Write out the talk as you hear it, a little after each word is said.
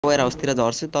where हाउसतिर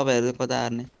झर्छु तपाईहरु कता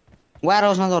हार्ने वेयर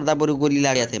हाउसमा झर्दा बरु गोली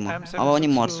लागेको थिए म अब पनि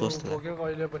मर्छु जस्तो भोग्यो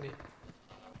कहिले पनि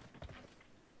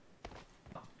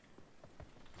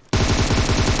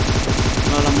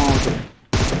ल ल म आउँछु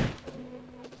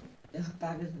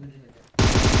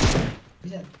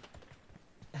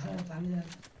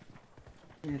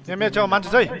एमए छ मान्छे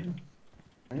चाहिँ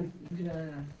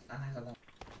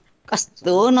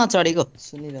कस्तो नचढेको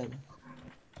सुनिरहेको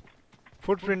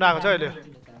फुटप्रिन्ट आएको छ अहिले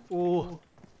ओ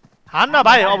हान्न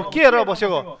भाइ अब के हेरेर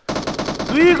बसेको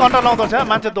 2 घण्टा लाउँदो छ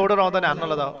मान्छे दौडेर आउँदैन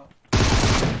हान्नला त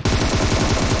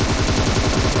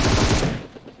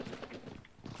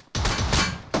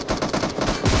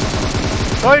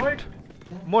राइट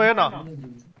म हेर्न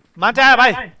मान्छे आयो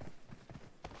भाइ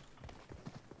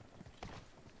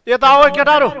यता आऊ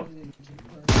केटाहरु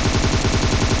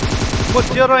म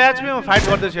 0 एचपी मा फाइट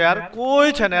गर्दैछु यार कोही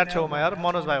छैन यार छेउमा यार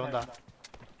मनोज भाइ भन्दा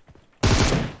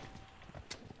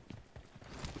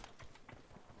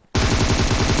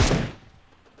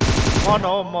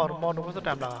मर्नु कस्तो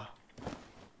टाइम लाग्यो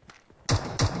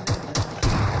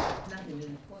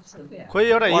खोइ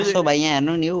एउटा पर्छ भाइ यहाँ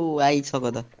हेर्नु नि उ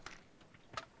आइसक्यो त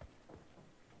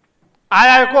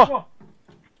आयो को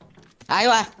आयो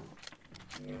आ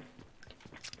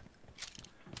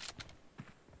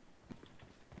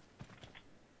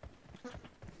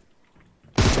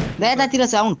यतातिर छ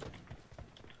आउनु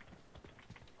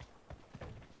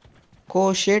को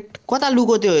सेट कता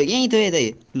लुको त्यो यही थियो यतै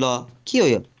ल के हो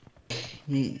यो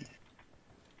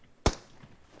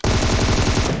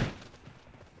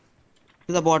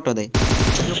त्यो त बट हो दाइ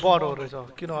यो बड हो रहेछ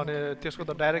किनभने त्यसको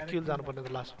त डाइरेक्ट किल जानु पर्ने त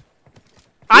लास्ट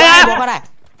आयो बकरा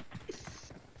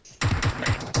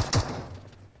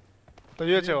त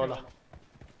यो चाहिँ होला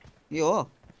यो हो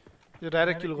यो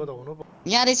डाइरेक्ट किलको त हुनु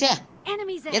यहाँ रहेछ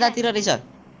यतातिर रहेछ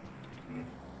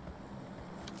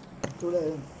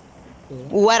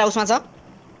उ वायर हाउसमा छ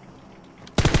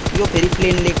यो फेरि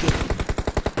प्लेन लेके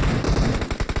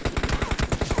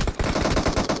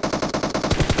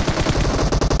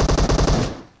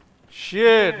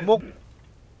शिट मुक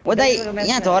ओ दाइ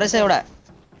यहाँ झरेछ एउटा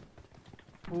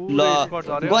ल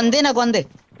गन्दे न गन्दे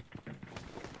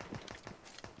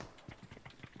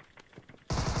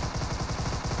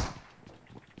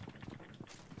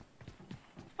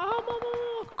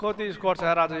कति स्कोर छ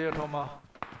यार आज यो ठाउँमा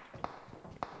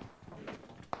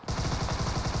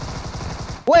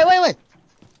ओइ ओइ ओइ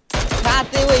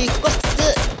साथे ओइ कस्तो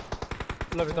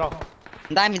ल भित्र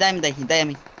दामी दामी दाइ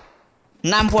दामी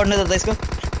नाम पढ्नु त त्यसको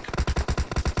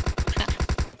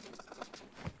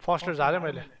फर्स्ट झारे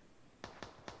मैले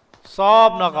सब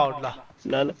नकआउट ल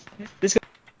ल ल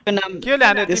त्यसको नाम के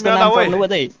ल्याने त्यसको तिमीहरुलाई नाम ओइ पढ्नु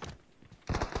बताइ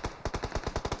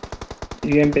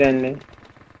यूएमपी ल्याने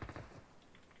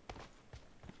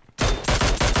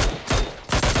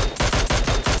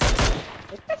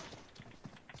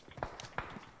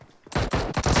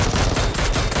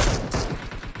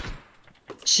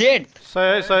शिट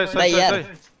सही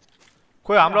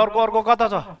खोइ हाम्रो अर्को कता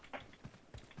छ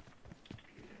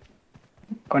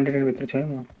कन्टेनर भित्र छ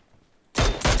म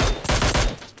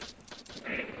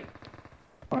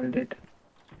अल डेट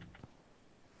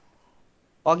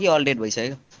अघि अल डेट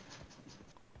भइसक्यो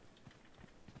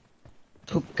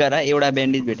थुक्करा एउटा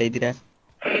ब्यान्डेज भेटाइदिरा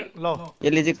ल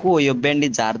यसले चाहिँ को हो यो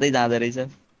ब्यान्डेज झार्दै जाँदै रहेछ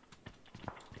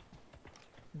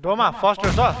डोमा फर्स्ट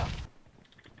छ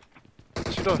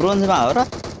छिटो ब्रोन्जमा हो र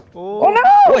ओ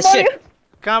ओ शिट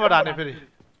कहाँबाट हाने फेरि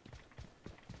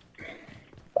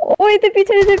ओइ त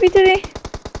पिछडी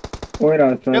ओइ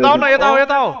रात यता आऊ न यता आऊ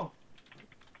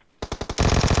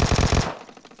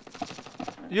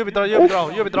यो भित्र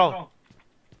आऊ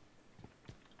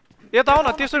यता आऊ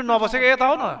न त्यसरी नबसेको यता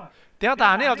आऊ न त्यहाँ त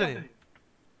हानिहाल्छ नि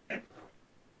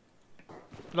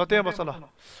ल त्यहाँ बस ल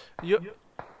यो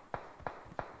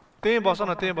त्यही बस न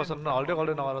हल्टे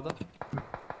नगर त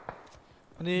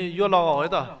अनि यो लगाऊ है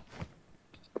त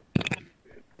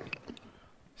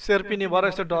शेर्पिनी भएर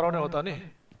यस्तो डराउने हो त नि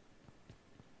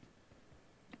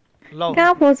ल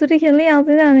कहाँ फसुरी खेल्नै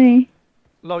आउँदैन नि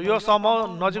ल यो सम्म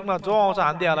नजिकमा जो आउँछ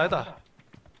हान्दिहाल है त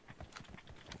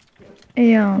ए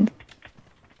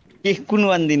के कुन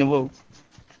वान दिनु भौ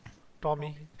टमी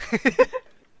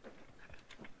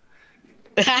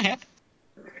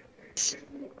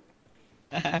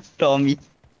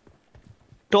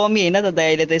टमी हैन त दाइ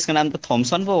अहिले त यसको नाम त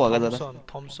थम्सन पो भएको छ त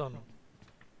थम्सन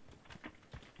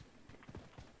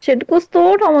सेट कस्तो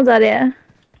ठाउँमा झर्या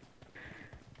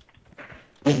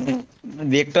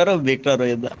भेक्टर हो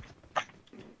यो त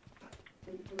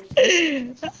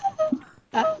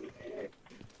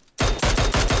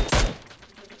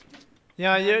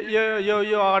यहाँ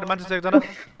यो अगाडि मान्छे छ एकजना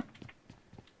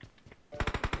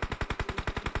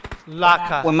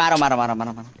लाखा ओ मार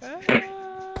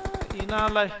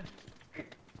तिनीहरूलाई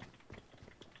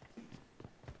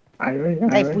आयो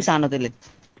ए पुसानो त्यसले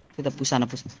त्यो त पुसानो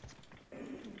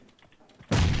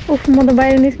उफ म त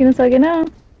बाहिर निस्किन सकेन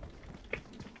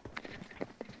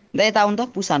दे यता आउनु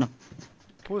त पुसानो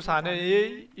पुस हाने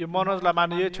यो मनोजलाई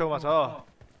मार्ने यही छेउमा छ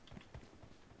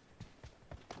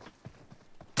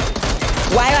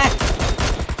वाइ वाइ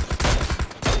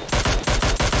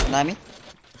दामी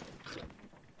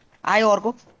आयो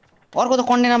अर्को त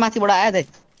कन्टेनर माथिबाट आयो दे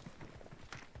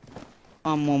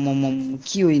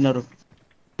के हो यिनीहरू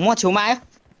म छेउमा आयो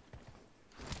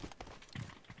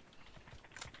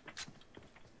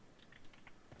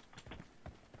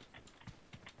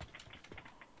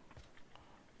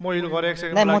म हिल गरे एक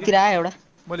सेकेन्ड दाइ मतिर आयो एउटा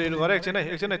मैले हिल गरे एकछिन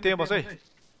है त्यही बस है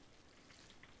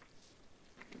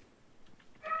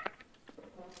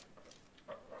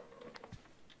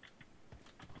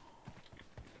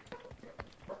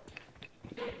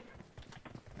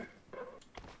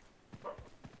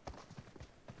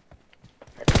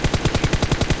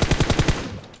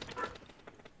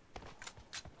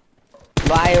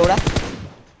ल आयो एउटा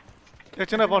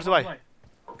एकछिन पर्छु भाइ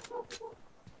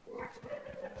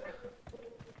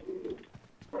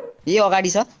यही अगाडि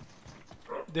छ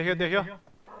देख्यो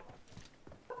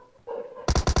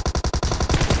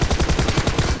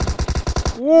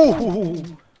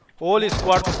होल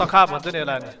स्क्वाड त सखा भन्छ नि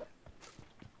यसलाई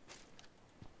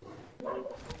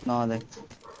नदै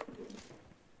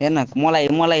हेर्न मलाई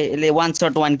यसले 1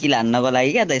 शट 1 किल हान्नको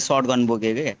लागि क्या दाइ सर्ट गन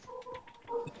बोकेको क्या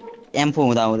एम्फो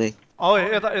हुँदा हुँदै औ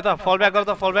यता फल ब्याक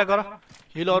गर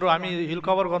हिलहरु हामी हिल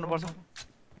कभर गर्नुपर्छ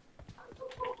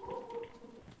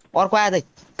अर्को आयो दाइ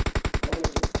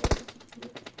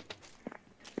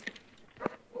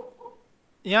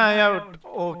यहाँ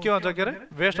ओ के भन्छ के रे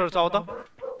वेस्टहरु छ त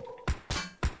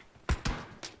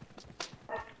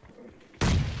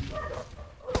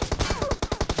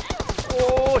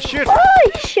ओ शिट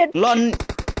ल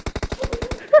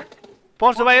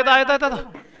पर्छ भाइ यता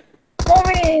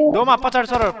दोमा पछाडी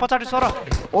सर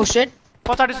ओ शिट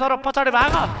पछाडी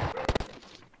भाग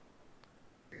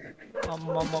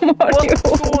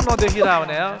बस्तो नदेखिरा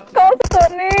भने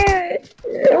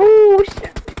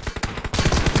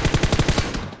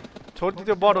छोड्दी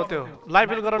त्यो बड हो त्यो लाइभ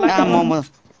फिल गर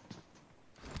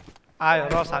आयो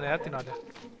रस हाने यार तिनीहरुले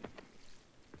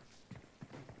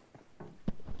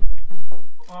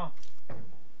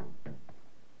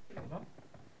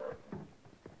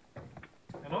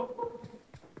हेलो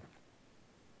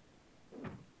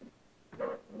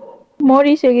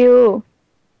मरिसक्यो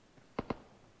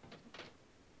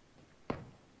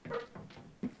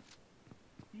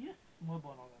म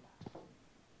बनाउँदैन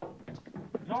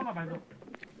जाऊ न भाइ जाऊ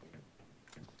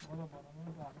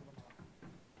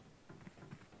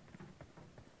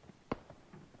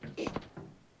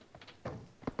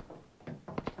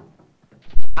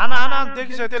आना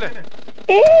देखिसक्यो त्यसले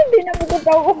ए दिनमुको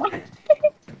टाउकोमा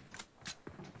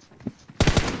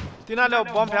तिनीहरूले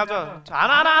बम फ्याल्छ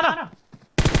आना